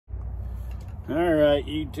Alright,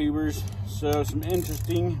 YouTubers, so some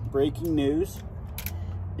interesting breaking news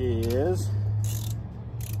is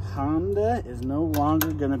Honda is no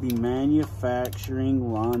longer going to be manufacturing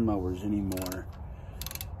lawnmowers anymore.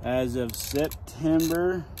 As of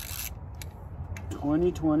September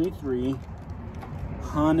 2023,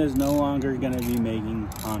 Honda is no longer going to be making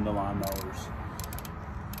Honda lawnmowers.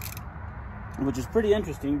 Which is pretty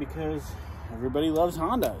interesting because everybody loves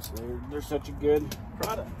Hondas. They're such a good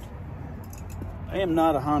product. I am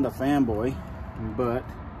not a Honda fanboy, but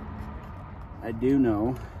I do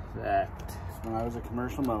know that when I was a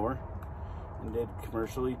commercial mower and did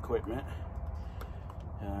commercial equipment,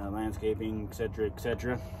 landscaping,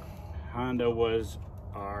 etc., Honda was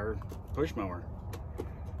our push mower.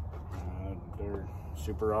 They're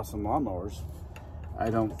super awesome lawnmowers. I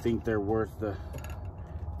don't think they're worth the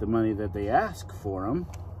money that they ask for them,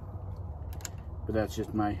 but that's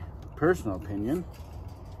just my personal opinion.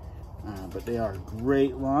 But they are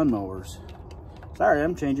great lawnmowers. Sorry,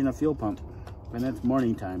 I'm changing a fuel pump, and it's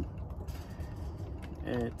morning time.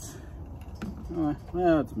 It's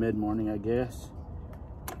well, it's mid-morning, I guess,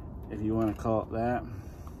 if you want to call it that.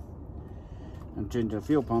 I'm changing a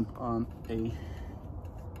fuel pump on a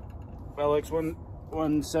LX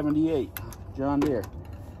 178 John Deere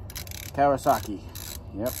Kawasaki.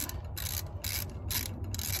 Yep.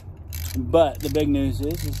 But the big news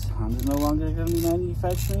is Honda's no longer going to be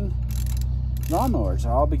manufacturing lawnmowers,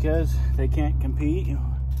 all because they can't compete.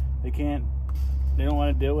 They don't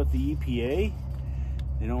want to deal with the EPA.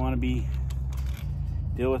 They don't want to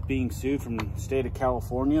deal with being sued from the state of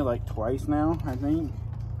California like twice now, I think,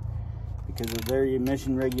 because of their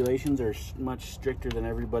emission regulations are much stricter than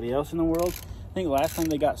everybody else in the world. I think last time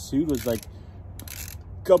they got sued was like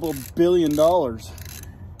a couple $1 billion.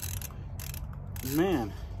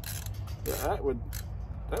 Man, that would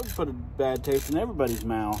put a bad taste in everybody's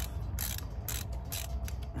mouth.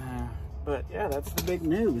 But yeah, that's the big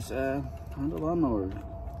news. Honda lawnmower,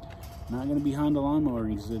 not going to be Honda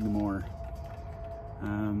lawnmowers anymore.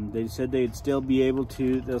 They said they'd still be able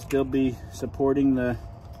to. They'll still be supporting the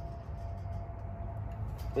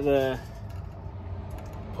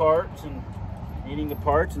parts and needing the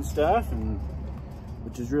parts and stuff, and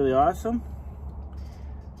which is really awesome.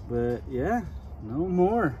 But yeah, no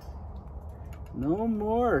more. No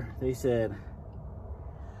more, they said.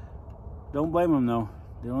 Don't blame them though.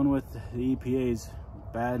 Dealing with the EPA's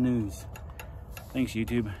bad news. Thanks,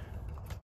 YouTube.